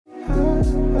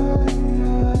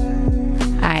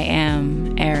I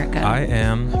am Erica. I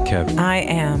am Kevin. I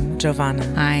am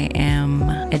Giovanna. I am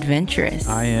adventurous.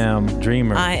 I am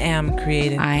dreamer. I am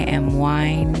creative. I am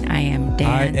wine. I am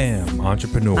I dance. am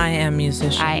entrepreneur. I am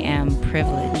musician. I am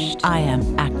privileged. I am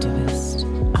activist.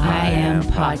 I am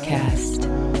podcast.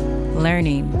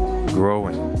 Learning.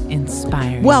 growing.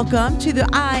 Inspiring. Welcome to the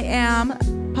I Am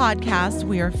podcast.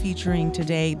 We are featuring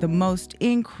today the most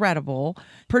incredible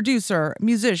producer,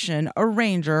 musician,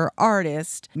 arranger,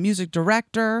 artist, music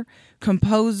director,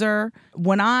 composer.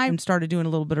 When I started doing a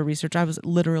little bit of research, I was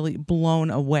literally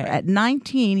blown away. At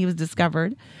 19, he was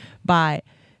discovered by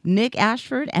Nick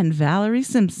Ashford and Valerie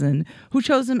Simpson, who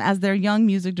chose him as their young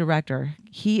music director.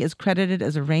 He is credited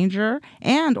as arranger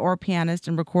and or pianist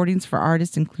in recordings for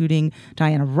artists including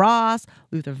Diana Ross,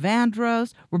 Luther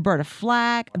Vandross, Roberta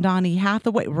Flack, Donny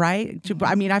Hathaway, right?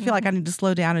 I mean, I feel like I need to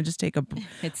slow down and just take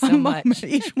It's so a moment much.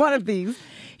 each one of these.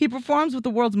 He performs with the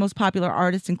world's most popular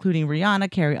artists, including Rihanna,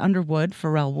 Carrie Underwood,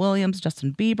 Pharrell Williams,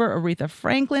 Justin Bieber, Aretha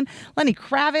Franklin, Lenny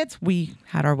Kravitz. We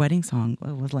had our wedding song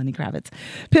with Lenny Kravitz.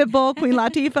 Pitbull, Queen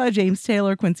Latifah, James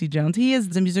Taylor, Quincy Jones. He is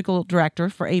the musical director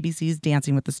for ABC's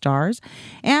Dancing with the Stars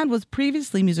and was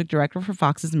previously music director for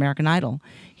Fox's American Idol.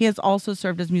 He has also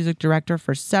served as music director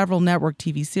for several network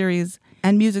TV series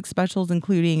and music specials,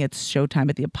 including its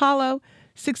Showtime at the Apollo,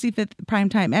 65th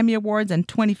Primetime Emmy Awards, and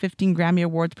 2015 Grammy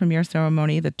Awards premiere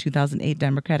ceremony, the 2008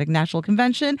 Democratic National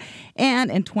Convention,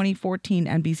 and in 2014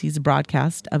 NBC's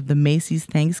broadcast of the Macy's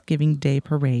Thanksgiving Day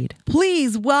Parade.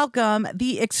 Please welcome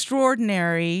the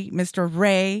extraordinary Mr.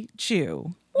 Ray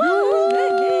Chu.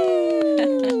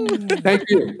 Thank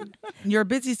you. Your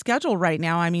busy schedule right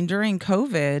now, I mean, during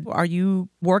COVID, are you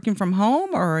working from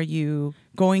home or are you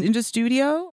going into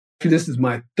studio? This is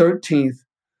my 13th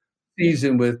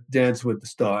season with Dance with the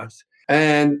Stars.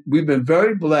 And we've been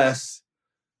very blessed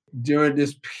during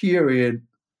this period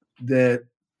that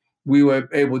we were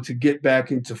able to get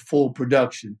back into full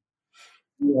production.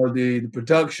 You know, the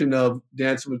production of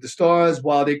Dancing with the Stars,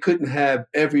 while they couldn't have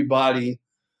everybody,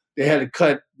 they had to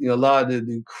cut a lot of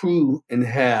the crew in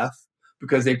half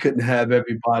because they couldn't have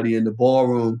everybody in the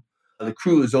ballroom. The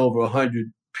crew is over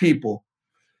 100 people.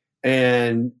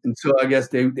 And so I guess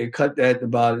they cut that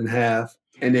about in half.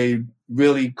 And they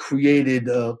really created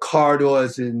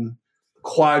corridors and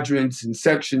quadrants and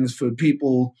sections for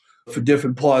people for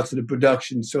different parts of the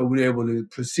production, so we're able to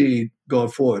proceed going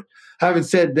forward. Having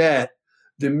said that,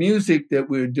 the music that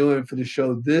we're doing for the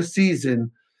show this season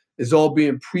is all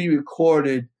being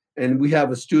pre-recorded, and we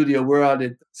have a studio. We're out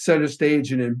at Center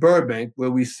Stage and in Burbank, where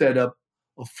we set up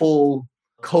a full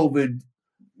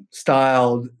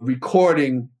COVID-styled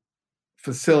recording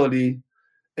facility.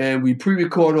 And we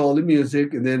pre-record all the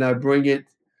music, and then I bring it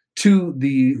to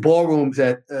the ballrooms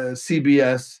at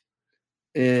CBS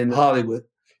in Hollywood.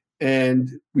 And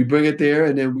we bring it there,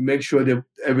 and then we make sure that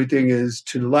everything is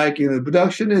to the liking of the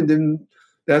production, and then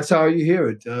that's how you hear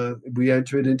it. We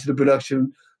enter it into the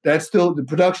production. The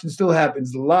production still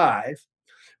happens live,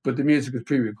 but the music is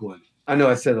pre-recorded. I know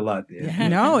I said a lot there. Yeah.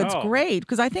 No, it's great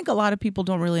because I think a lot of people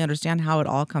don't really understand how it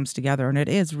all comes together, and it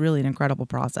is really an incredible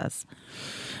process.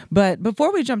 But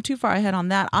before we jump too far ahead on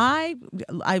that,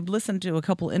 I've listened to a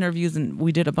couple interviews and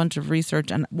we did a bunch of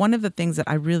research, and one of the things that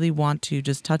I really want to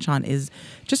just touch on is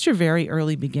just your very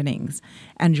early beginnings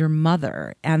and your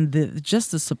mother and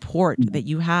just the support that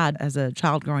you had as a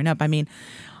child growing up. I mean,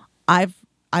 I've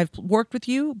worked with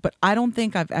you, but I don't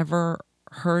think I've ever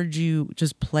heard you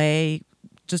just play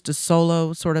just a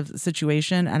solo sort of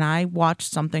situation. And I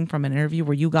watched something from an interview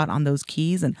where you got on those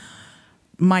keys and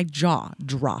my jaw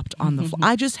dropped on the floor.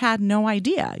 I just had no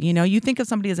idea. You think of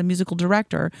somebody as a musical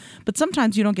director, but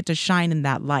sometimes you don't get to shine in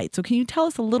that light. So can you tell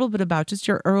us a little bit about just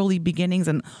your early beginnings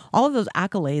and all of those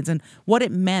accolades and what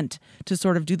it meant to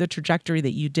sort of do the trajectory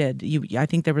that you did? I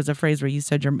think there was a phrase where you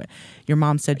said your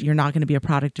mom said, you're not going to be a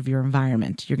product of your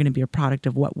environment. You're going to be a product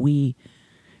of what we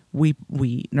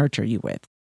nurture you with.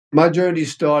 My journey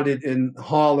started in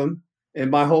Harlem, and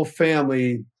my whole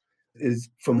family is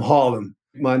from Harlem.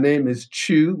 My name is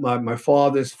Chu. My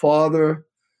father's father,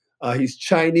 he's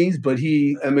Chinese, but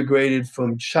he emigrated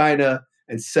from China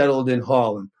and settled in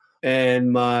Harlem.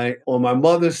 And on my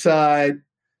mother's side,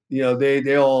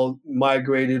 they all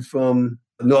migrated from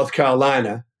North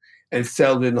Carolina and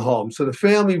settled in Harlem. So the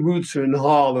family roots are in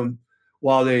Harlem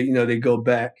while they go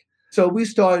back. So we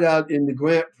started out in the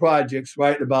Grant Projects,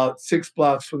 right about 6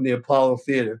 blocks from the Apollo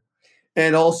Theater.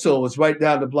 And also it was right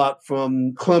down the block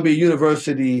from Columbia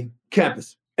University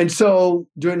campus. And so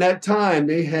during that time,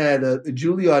 they had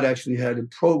Juilliard actually had a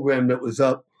program that was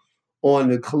up on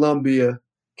the Columbia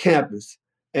campus.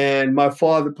 And my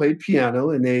father played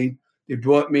piano, and they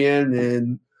brought me in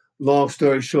and long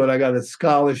story short, I got a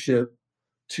scholarship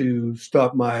to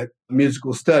start my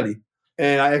musical study.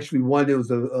 And I actually won, it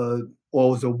was or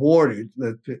was awarded,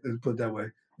 let's put it that way,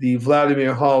 the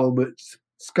Vladimir Horowitz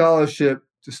Scholarship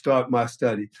to start my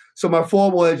study. So my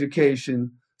formal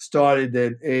education started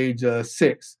at age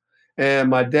 6. And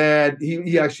my dad,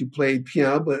 he actually played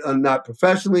piano, but not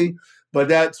professionally, but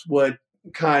that's what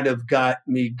kind of got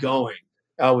me going.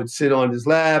 I would sit on his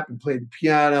lap and play the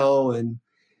piano and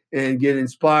get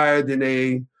inspired. Then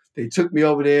they took me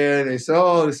over there and they said,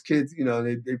 "Oh, this kid's,"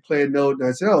 they play a note. And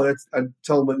I said, "Oh, I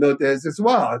told them what note that is." They said,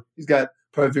 "Wow, he's got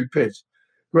perfect pitch."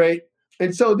 Great.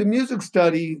 And so the music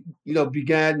study,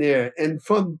 began there. And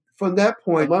from that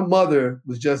point, my mother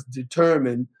was just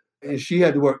determined, and she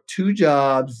had to work 2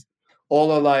 jobs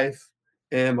all her life.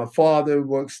 And my father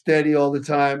worked steady all the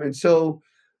time. And so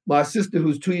my sister,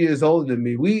 who's 2 years older than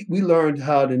me, we learned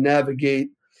how to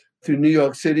navigate through New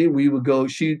York City. We would go,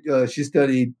 she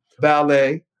studied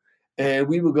ballet, and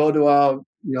we would go to our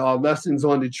lessons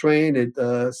on the train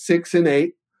at 6 and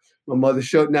 8. My mother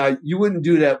showed. Now, you wouldn't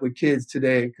do that with kids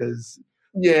today because,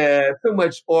 so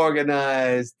much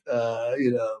organized,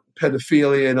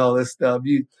 pedophilia and all this stuff.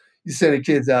 You send the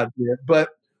kids out there. But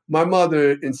my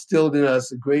mother instilled in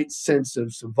us a great sense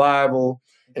of survival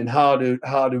and how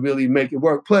to really make it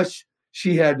work. Plus,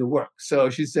 she had to work. So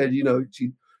she said,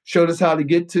 she showed us how to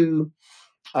get to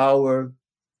our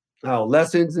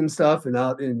lessons and stuff, and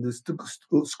out in the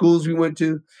schools we went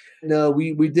to.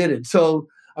 We did it. So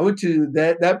I went to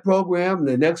that program.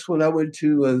 The next one I went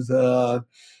to was a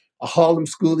Harlem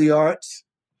School of the Arts,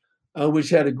 which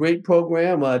had a great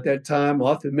program. At that time,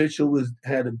 Arthur Mitchell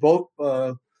had a boat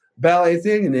ballet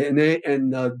thing,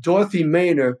 and Dorothy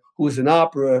Maynor, who was an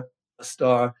opera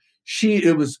star,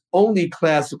 it was only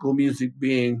classical music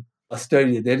being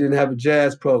studied. They didn't have a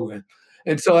jazz program.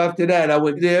 And so after that, I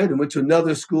went there and went to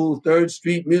another school, 3rd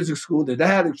Street Music School, that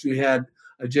actually had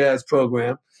a jazz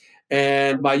program.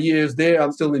 And my years there,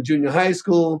 I'm still in junior high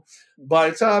school. By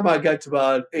the time I got to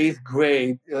about 8th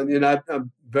grade,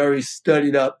 I'm very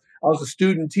studied up. I was a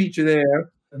student teacher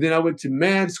there. Then I went to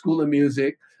Mann School of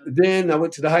Music. Then I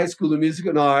went to the High School of Music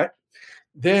and Art.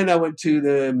 Then I went to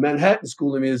the Manhattan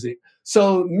School of Music.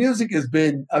 So music I've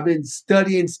been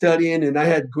studying, and I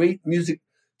had great music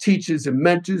teachers and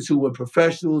mentors who were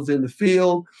professionals in the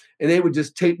field, and they would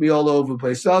just take me all over the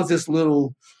place. So I was this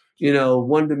little,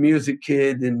 wonder music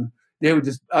kid, and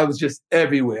I was just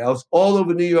everywhere. I was all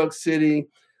over New York City.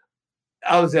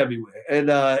 I was everywhere.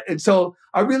 And so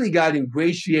I really got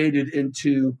ingratiated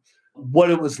into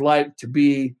what it was like to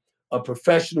be a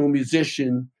professional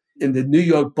musician in the New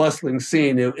York bustling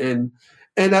scene.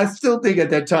 And I still think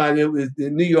at that time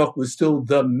New York was still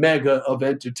the mega of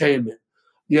entertainment.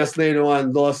 Yes, later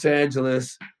on, Los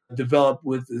Angeles developed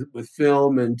with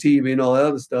film and TV and all that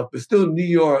other stuff, but still New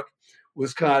York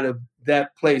was kind of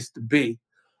that place to be.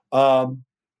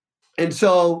 And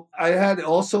so I had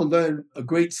also learned a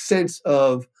great sense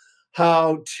of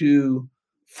how to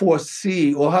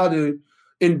foresee or how to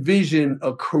envision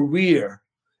a career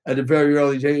at a very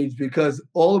early age, because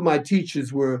all of my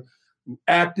teachers were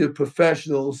active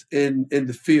professionals in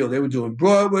the field. They were doing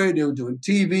Broadway, they were doing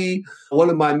TV. One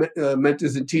of my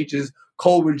mentors and teachers,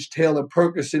 Coleridge Taylor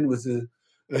Perkison,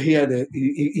 he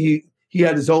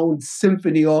had his own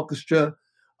symphony orchestra,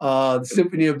 the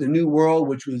Symphony of the New World,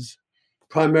 which was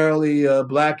primarily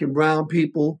Black and brown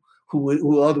people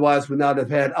who otherwise would not have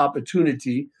had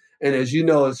opportunity. And as you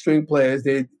know, as string players,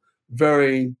 if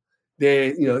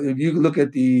you look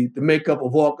at the makeup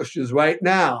of orchestras right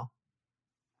now,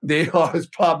 they are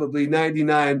probably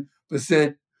 99%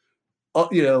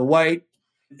 white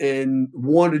and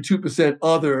 1 or 2%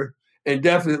 other, and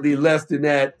definitely less than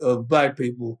that of Black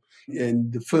people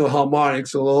and the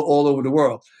Philharmonics all over the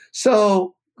world.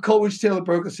 So Coleridge Taylor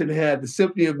Perkison had the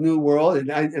Symphony of New World,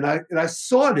 and I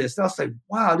saw this. And I was like,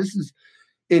 wow, this is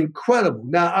incredible.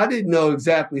 Now, I didn't know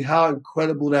exactly how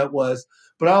incredible that was,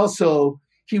 but also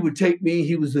he would take me.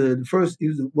 He was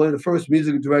one of the first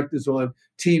music directors on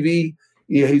TV.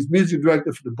 He's music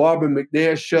director for the Barbara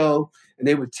McNair show, and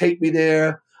they would take me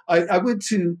there. I went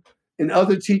to, and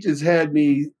other teachers had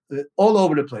me all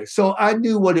over the place. So I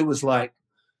knew what it was like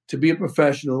to be a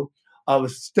professional. I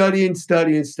was studying.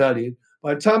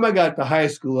 By the time I got to high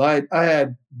school, I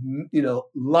had,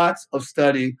 lots of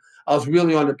study. I was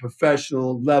really on the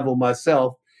professional level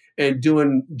myself and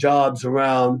doing jobs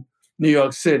around New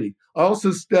York City. I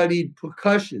also studied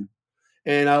percussion,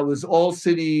 and I was all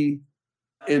city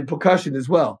in percussion as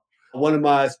well. One of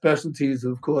my specialties,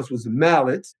 of course, was the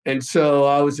mallets. And so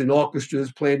I was in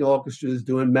orchestras, playing orchestras,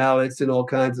 doing mallets and all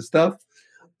kinds of stuff.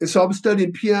 And so I was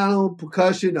studying piano,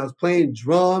 percussion. I was playing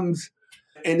drums.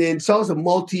 And then so I was a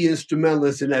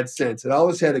multi-instrumentalist in that sense. And I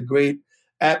always had a great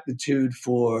aptitude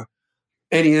for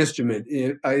any instrument.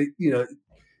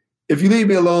 If you leave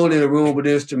me alone in a room with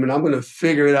an instrument, I'm going to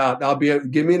figure it out.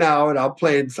 Give me an hour and I'm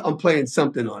playing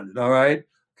something on it. All right.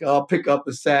 I'll pick up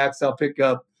a sax. I'll pick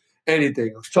up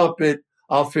anything, a trumpet.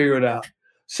 I'll figure it out.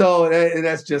 So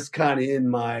that's just kind of in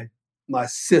my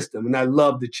system. And I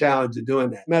love the challenge of doing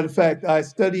that. Matter of fact, I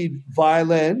studied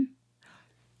violin.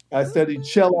 I studied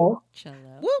cello.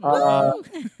 I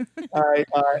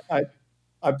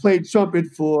played trumpet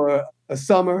for a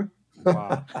summer.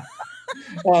 Wow.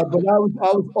 But I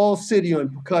was all city on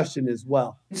percussion as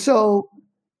well. So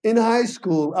in high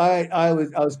school, I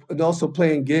was also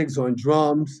playing gigs on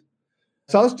drums.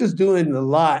 So I was just doing a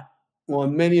lot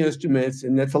on many instruments,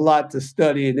 and that's a lot to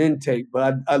study and intake,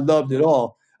 but I loved it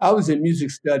all. I was in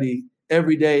music study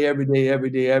every day.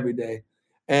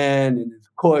 And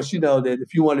of course, you know that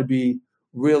if you want to be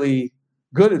really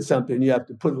good at something, you have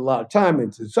to put a lot of time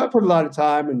into it. So I put a lot of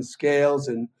time in the scales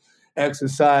and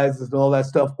exercises and all that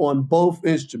stuff on both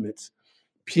instruments.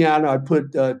 Piano, I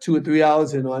put 2 or 3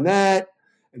 hours in on that.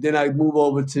 And then I'd move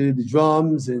over to the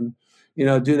drums and,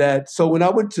 do that. So when I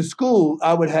went to school,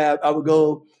 I would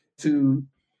go to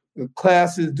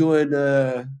classes doing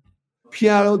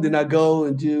piano. Then I go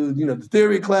and do, the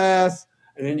theory class.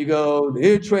 And then you go the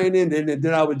ear training. And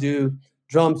then I would do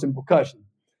drums and percussion.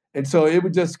 And so it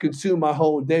would just consume my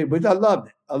whole day. But I loved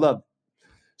it.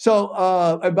 So,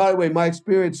 and by the way, my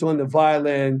experience on the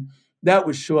violin, that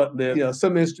was short-lived.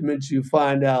 Some instruments you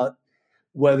find out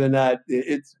whether or not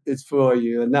it's for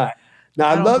you or not. Now,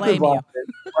 I love the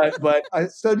violin, but I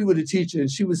studied with a teacher,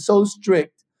 and she was so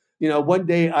strict. One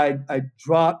day I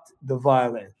dropped the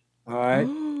violin, all right?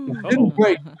 It didn't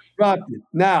break, I dropped it.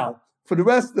 Now, for the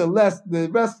rest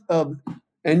of,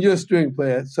 and you're a string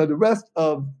player, so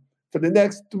for the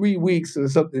next 3 weeks or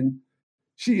something,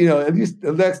 she, at least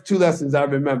the next 2 lessons I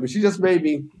remember, she just made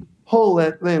me hold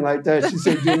that thing like that. She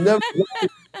said,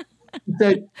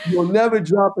 you'll never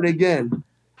drop it again.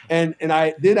 And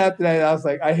I did after that, I was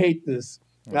like, I hate this.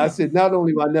 And I said, not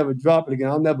only will I never drop it again,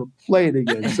 I'll never play it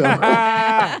again. So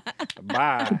Bye.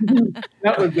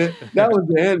 that was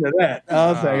the end of that.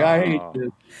 I was like, I hate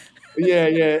this.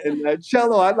 Yeah. And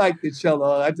cello, I liked the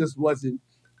cello. I just wasn't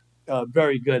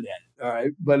very good at it. All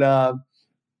right. But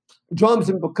drums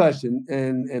and percussion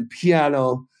and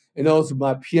piano, and those are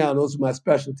my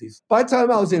specialties. By the time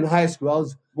I was in high school, I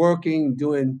was working,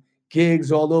 doing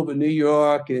gigs all over New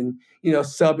York and,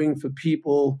 subbing for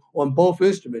people on both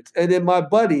instruments. And then my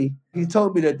buddy, he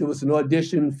told me that there was an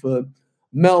audition for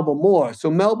Melba Moore. So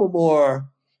Melba Moore,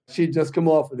 she'd just come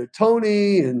off of the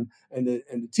Tony and the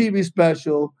TV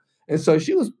special. And so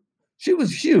she was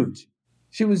huge.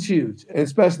 She was huge, and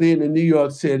especially in the New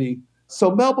York City.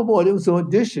 So Melba Moore, there was an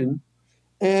audition.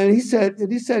 And he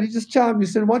just chimed me.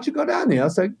 He said, why don't you go down there? I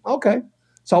was like, okay.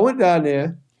 So I went down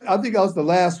there. I think I was the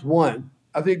last one.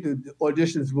 I think the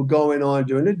auditions were going on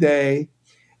during the day.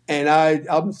 And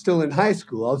I'm still in high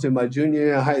school. I was in my junior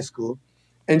year of high school.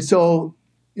 And so,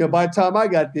 by the time I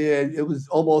got there, it was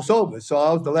almost over. So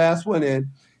I was the last one in.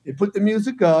 They put the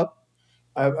music up.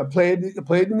 I played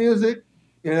the music,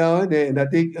 and I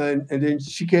think, and then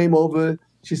she came over.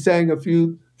 She sang a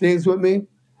few things with me.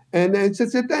 And then she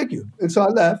said, thank you. And so I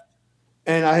left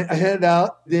and I headed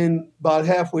out. Then about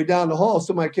halfway down the hall,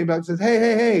 somebody came back and said,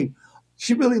 hey,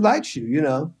 she really likes you,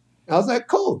 And I was like,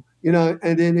 cool,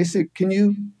 And then they said, can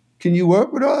you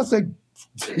work with her? I was like,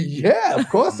 yeah, of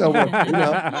course I will,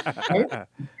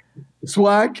 That's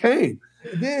why I came.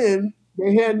 Then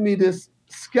they handed me this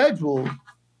schedule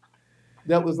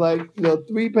that was like,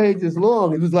 3 pages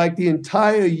long. It was like the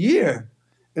entire year.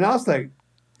 And I was like,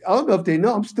 I don't know if they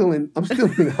know I'm still in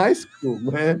high school,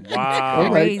 man. Wow.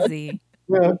 Crazy.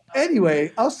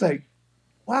 Anyway, I was like,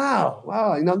 wow.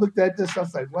 I looked at this. I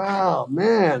was like, wow,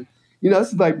 man.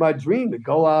 This is like my dream to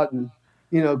go out and,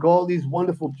 go all these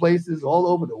wonderful places all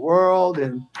over the world.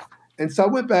 And so I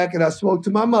went back and I spoke to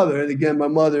my mother. And again, my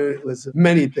mother was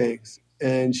many things.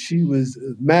 And she was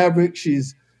a maverick. She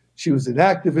was an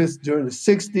activist during the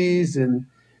 60s. And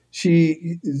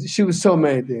she was so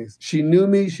many things. She knew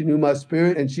me, she knew my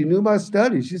spirit, and she knew my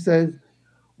studies. She said,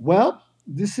 well,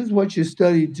 this is what you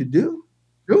studied to do.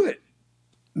 Do it.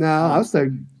 Now, I was like,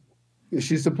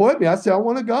 she supported me. I said, I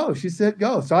want to go. She said,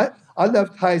 go. So I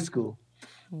left high school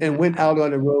and went out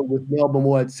on the road with Melba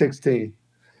Moore at 16.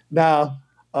 Now,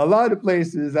 a lot of the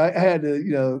places I had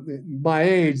to, my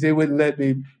age, they wouldn't let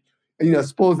me, I'm not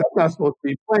supposed to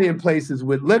be playing places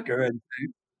with liquor. And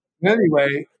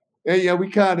anyway, and, we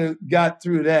kind of got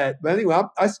through that. But anyway,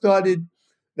 I started,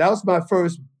 that was my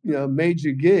first,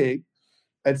 major gig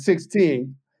at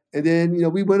 16. And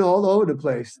then, we went all over the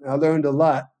place. I learned a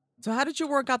lot. So how did you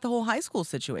work out the whole high school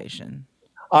situation?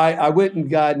 I went and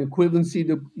got an equivalency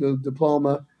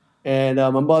diploma. And my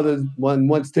mother's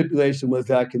one stipulation was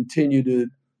that I continue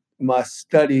my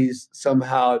studies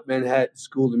somehow at Manhattan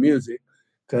School of Music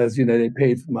because, they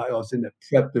paid for I was in the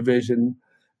prep division.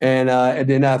 And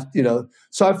then after,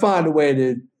 so I found a way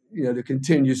to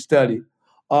continue study.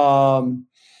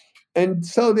 And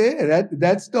so there,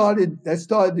 that started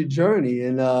the journey.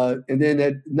 And then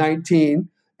at 19,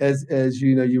 as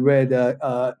you read,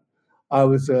 I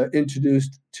was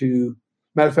introduced to,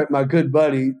 matter of fact, my good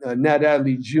buddy, Nat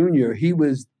Adderley Jr., he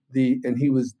was the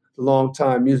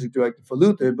longtime music director for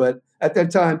Luther, but at that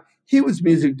time, he was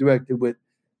music director with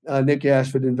Nick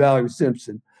Ashford and Valerie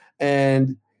Simpson.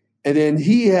 And then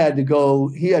he had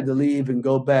to leave and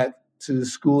go back to the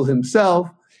school himself.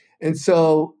 And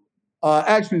so,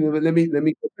 actually, let me go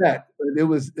back.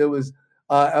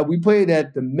 We played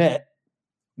at the Met.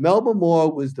 Melba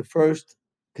Moore was the first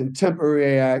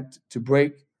contemporary act to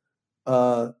break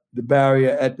the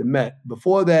barrier at the Met.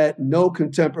 Before that, no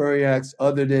contemporary acts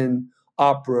other than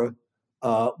opera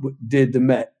did the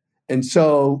Met. And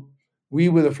so we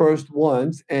were the first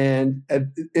ones, and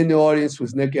in the audience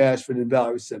was Nick Ashford and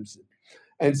Valerie Simpson.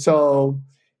 And so,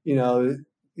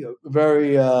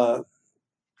 very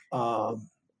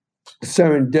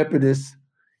serendipitous,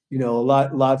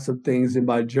 lots of things in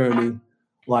my journey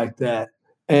like that.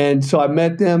 And so I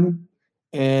met them,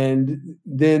 and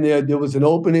then there was an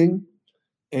opening,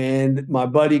 and my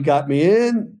buddy got me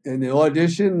in the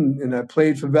audition, and I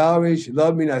played for Valerie. She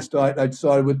loved me, and I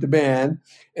started with the band,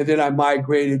 and then I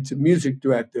migrated to music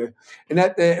director.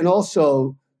 And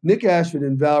also Nick Ashford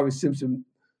and Valerie Simpson,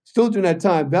 still during that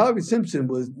time, Valerie Simpson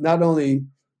was not only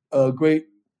a great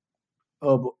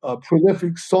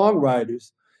prolific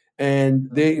songwriters, and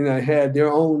they had their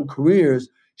own careers.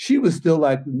 She was still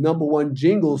like the number one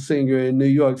jingle singer in New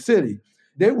York City.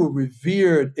 They were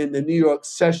revered in the New York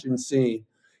session scene.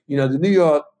 The New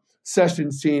York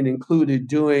session scene included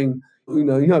doing,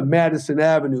 Madison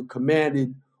Avenue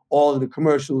commanded all of the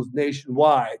commercials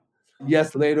nationwide.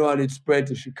 Yes, later on it spread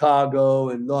to Chicago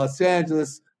and Los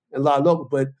Angeles and a lot of local,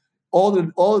 but all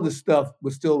of the stuff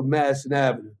was still Madison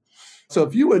Avenue. So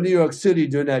if you were in New York City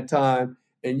during that time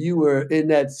and you were in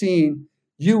that scene,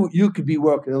 you could be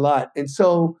working a lot. And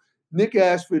so Nick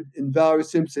Ashford and Valerie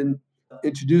Simpson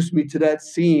introduced me to that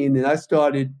scene, and I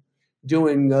started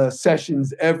doing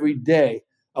sessions every day.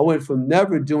 I went from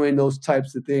never doing those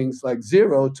types of things like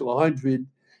 0 to 100.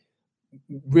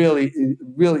 Really,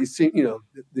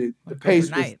 the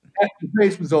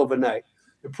pace was overnight.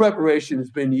 The preparation has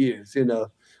been years.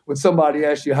 When somebody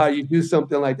asks you how you do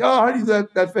something like, how do you do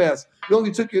that fast? It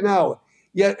only took you an hour.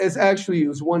 Yet it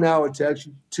was 1 hour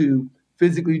to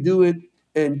physically do it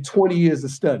and 20 years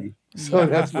of study. So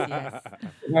that's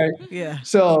right. Yeah.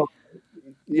 So,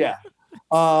 yeah.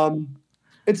 And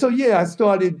so, I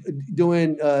started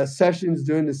doing sessions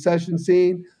during the session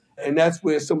scene. And that's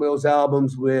where some of those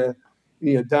albums where,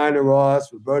 Diana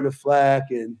Ross, Roberta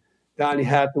Flack, and Donny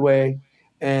Hathaway,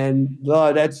 and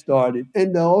that started.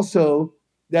 And also,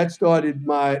 that started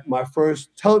my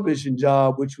first television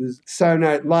job, which was Saturday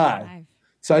Night Live.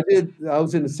 So I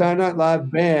was in the Saturday Night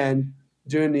Live band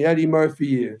during the Eddie Murphy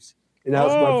years. And that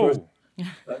was my first.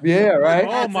 Yeah, right?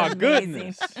 Oh, my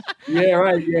goodness. Yeah,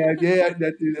 right. Yeah.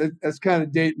 That's kind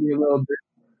of dating me a little bit.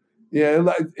 Yeah,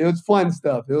 it was fun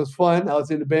stuff. It was fun. I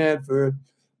was in the band for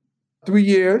 3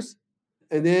 years.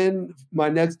 And then my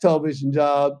next television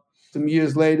job some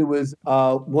years later was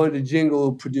one of the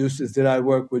jingle producers that I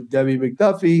worked with, Debbie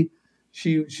McDuffie.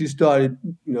 She started,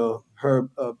 her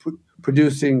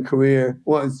producing career.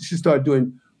 Well, she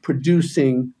started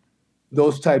producing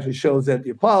those types of shows at the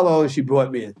Apollo, and she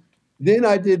brought me in. Then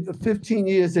I did 15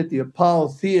 years at the Apollo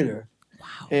Theater.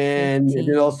 Wow. And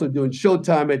then also doing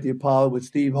Showtime at the Apollo with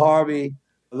Steve Harvey.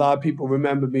 A lot of people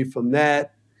remember me from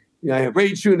that. I had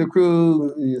Ray True and the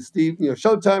Crew, Steve,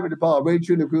 Showtime at the Apollo, Ray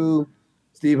True and the Crew,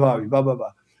 Steve Harvey, blah, blah,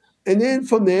 blah. And then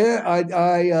from there,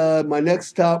 I my next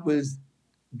stop was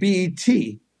BET.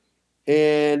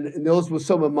 And those were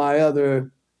some of my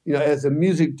other, as a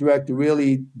music director,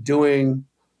 really doing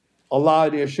a lot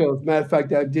of their shows. Matter of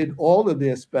fact, I did all of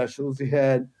their specials. They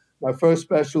had my first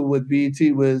special with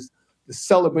BET was the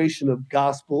Celebration of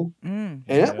Gospel. And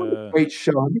that was a great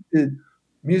show. I get to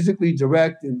musically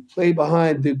direct and play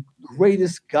behind the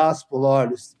greatest gospel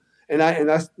artists. And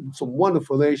that's some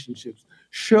wonderful relationships.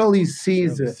 Shirley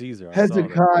Caesar,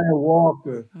 Hezekiah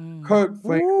Walker, Kirk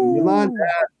Franklin, Yolanda,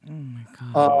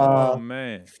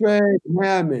 Fred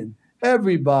Hammond,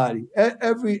 everybody,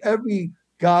 every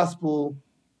gospel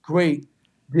great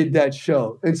did that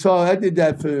show. And so I did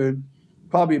that for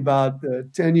probably about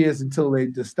 10 years until they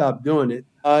just stopped doing it.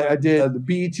 I did the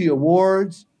BET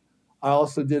Awards. I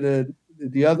also did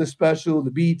the other special,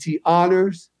 the BET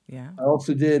Honors. Yeah. I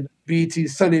also did BET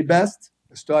Sunday Best.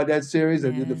 I started that series. I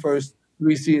did the first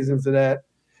 3 seasons of that.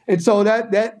 And so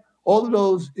that all of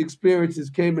those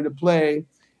experiences came into play.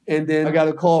 And then I got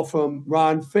a call from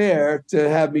Ron Fair to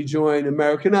have me join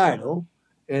American Idol.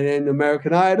 And then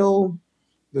American Idol,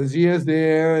 those years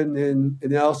there, and then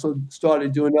I also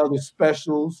started doing other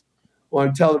specials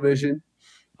on television,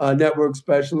 network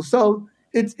specials. So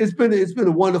it's been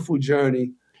a wonderful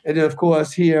journey. And then of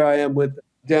course here I am with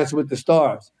Dancing with the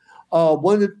Stars.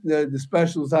 One of the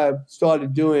specials I've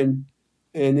started doing,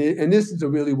 and this is a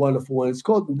really wonderful one. It's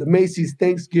called the Macy's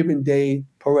Thanksgiving Day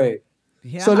Parade.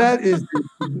 Yeah. So that is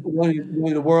one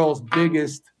of the world's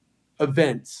biggest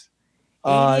events.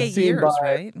 88 seen years, by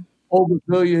right? over 1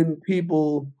 billion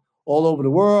people all over the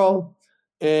world,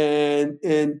 and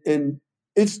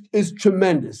it's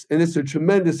tremendous, and it's a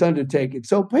tremendous undertaking.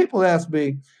 So people ask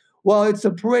me, well, it's a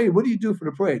parade. What do you do for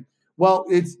the parade? Well,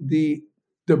 it's the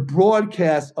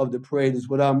broadcast of the parade is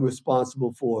what I'm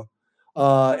responsible for.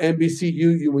 NBC,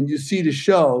 you when you see the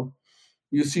show,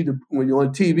 you see when you're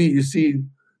on TV, you see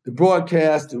the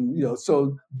broadcast, and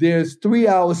so there's 3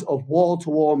 hours of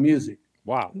wall-to-wall music.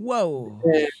 Wow. Whoa.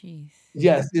 Jeez.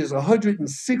 Yes, there's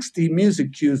 160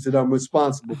 music cues that I'm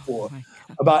responsible for. Oh my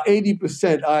God. About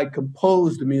 80% I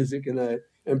compose the music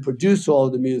and produce all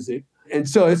the music. And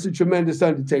so it's a tremendous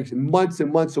undertaking, months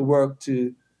and months of work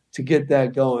to get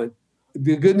that going.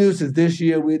 The good news is this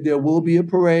year there will be a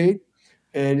parade,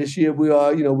 and this year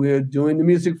we're doing the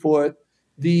music for it.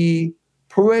 The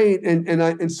parade,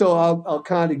 and so I'll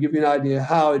kind of give you an idea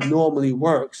how it normally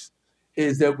works,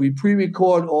 is that we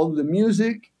pre-record all of the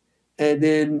music, and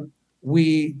then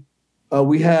we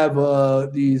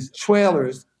have these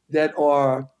trailers that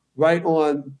are right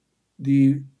on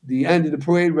the end of the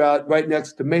parade route, right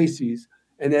next to Macy's.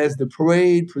 And as the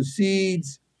parade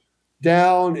proceeds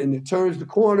down and it turns the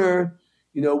corner,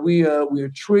 we are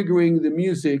triggering the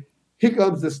music. Here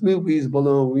comes the Snoopy's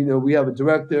balloon. We have a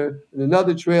director in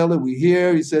another trailer.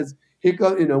 He says, here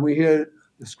comes, we hear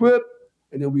the script,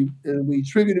 and then we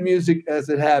trigger the music as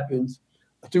it happens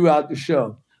throughout the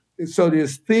show. And so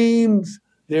there's themes,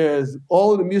 there's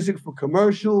all of the music for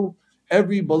commercial.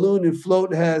 Every balloon and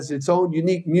float has its own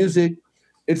unique music.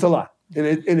 It's a lot, and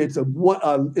it's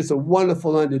a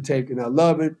wonderful undertaking. I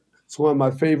love it. It's one of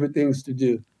my favorite things to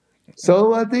do.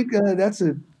 So I think that's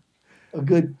a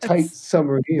good tight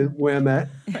summary of where I'm at.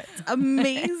 It's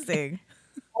amazing.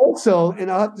 Also,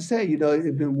 and I have to say,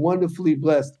 I've been wonderfully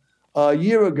blessed. A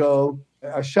year ago,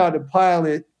 I shot a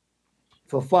pilot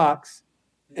for Fox,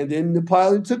 and then the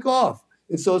pilot took off.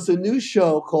 And so it's a new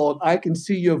show called I Can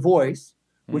See Your Voice,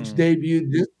 which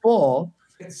debuted this fall.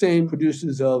 Same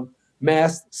producers of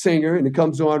Masked Singer, and it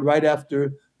comes on right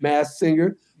after Masked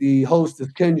Singer. The host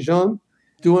is Ken Jeong,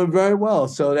 doing very well.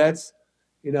 So that's,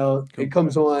 it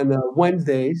comes on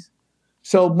Wednesdays.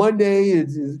 So Monday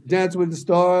is Dance with the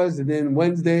Stars, and then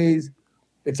Wednesdays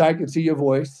it's I Can See Your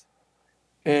Voice.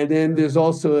 And then there's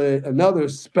also another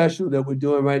special that we're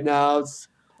doing right now. It's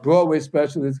a Broadway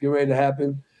special that's getting ready to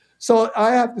happen. So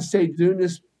I have to say, during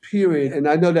this period, and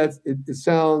I know that it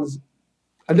sounds,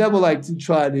 I never like to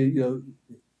try to,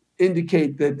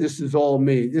 indicate that this is all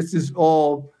me. This is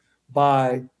all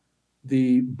by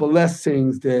the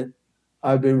blessings that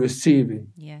I've been receiving.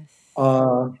 Yes.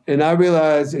 And I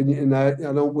realize, and I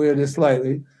don't wear this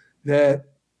lightly, that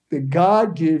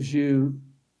God gives you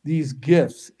these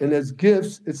gifts. And as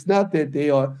gifts, it's not that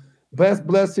they are,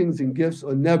 blessings and gifts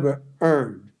are never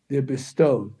earned. They're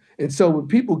bestowed. And so when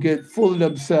people get full of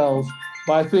themselves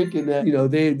by thinking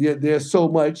that, they're so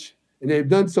much and they've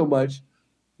done so much,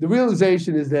 the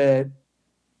realization is that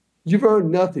you've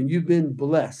earned nothing. You've been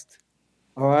blessed.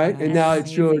 All right. And now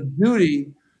it's your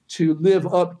duty to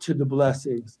live up to the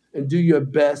blessings and do your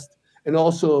best. And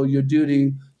also your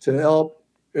duty to help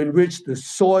enrich the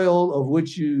soil of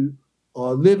which you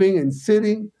are living and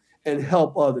sitting and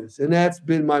help others. And that's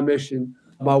been my mission.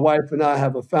 My wife and I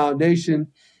have a foundation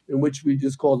in which we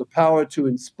just call The Power to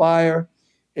Inspire,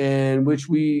 and which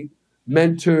we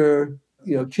mentor,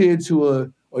 kids who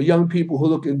are or young people who are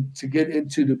looking to get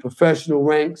into the professional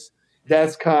ranks.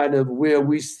 That's kind of where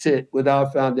we sit with our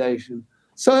foundation.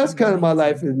 So that's kind of my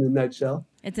life in a nutshell.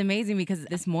 It's amazing because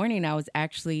this morning I was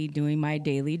actually doing my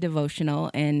daily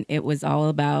devotional, and it was all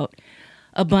about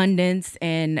abundance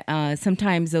and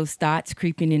sometimes those thoughts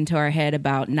creeping into our head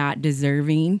about not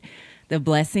deserving the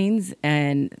blessings.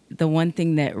 And the one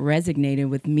thing that resonated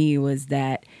with me was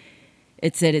that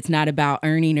it said it's not about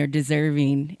earning or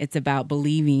deserving, it's about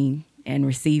believing and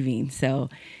receiving. So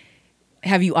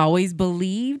have you always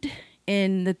believed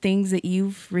in the things that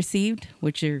you've received,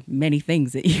 which are many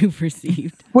things that you've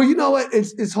received? Well, you know what?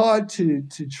 It's hard to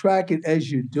track it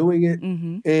as you're doing it,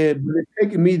 and it's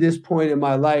taken me this point in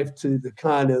my life to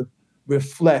kind of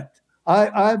reflect.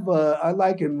 I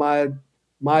liken my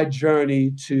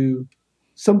journey to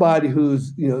somebody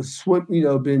who's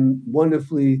been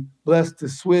wonderfully blessed to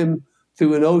swim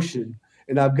through an ocean,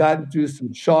 and I've gotten through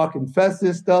some shark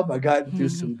infested stuff. I've gotten through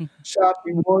some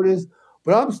choppy waters,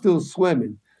 but I'm still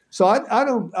swimming. So I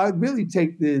rarely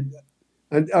take the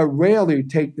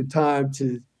time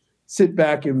to sit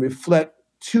back and reflect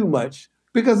too much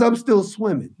because I'm still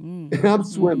swimming. And I'm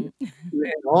swimming.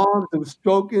 And arms are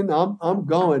stroking. I'm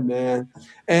going, man.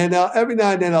 And every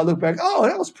now and then I look back, oh,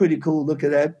 that was pretty cool. Look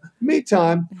at that.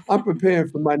 Meantime, I'm preparing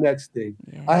for my next thing.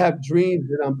 Yeah. I have dreams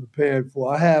that I'm preparing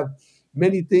for. I have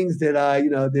many things that I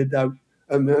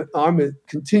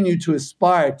continue to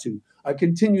aspire to. I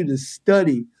continue to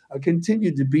study. I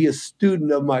continue to be a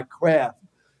student of my craft.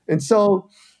 And so,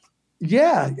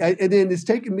 and then it's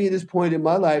taken me to this point in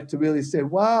my life to really say,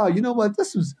 wow, you know what,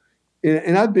 this was,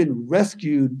 and I've been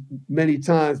rescued many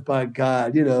times by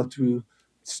God, through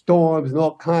storms and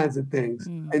all kinds of things.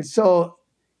 And so,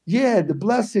 the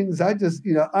blessings, I just,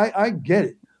 I get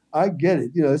it. I get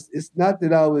it. It's not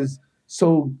that I was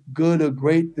so good or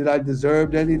great that I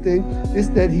deserved anything. It's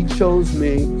that he chose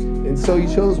me. And so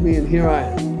he chose me, and here I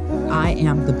am. I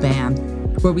Am the Band,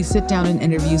 where we sit down and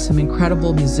interview some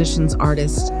incredible musicians,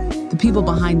 artists, the people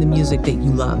behind the music that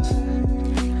you love.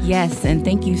 Yes, and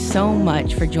thank you so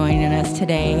much for joining us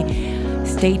today.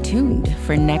 Stay tuned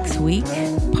for next week,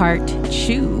 part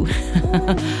 2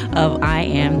 of I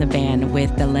Am the Band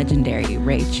with the legendary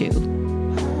Ray Chu.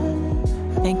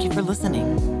 Thank you for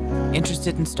listening.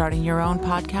 Interested in starting your own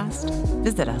podcast?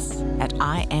 Visit us at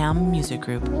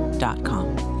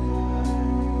IamMusicGroup.com.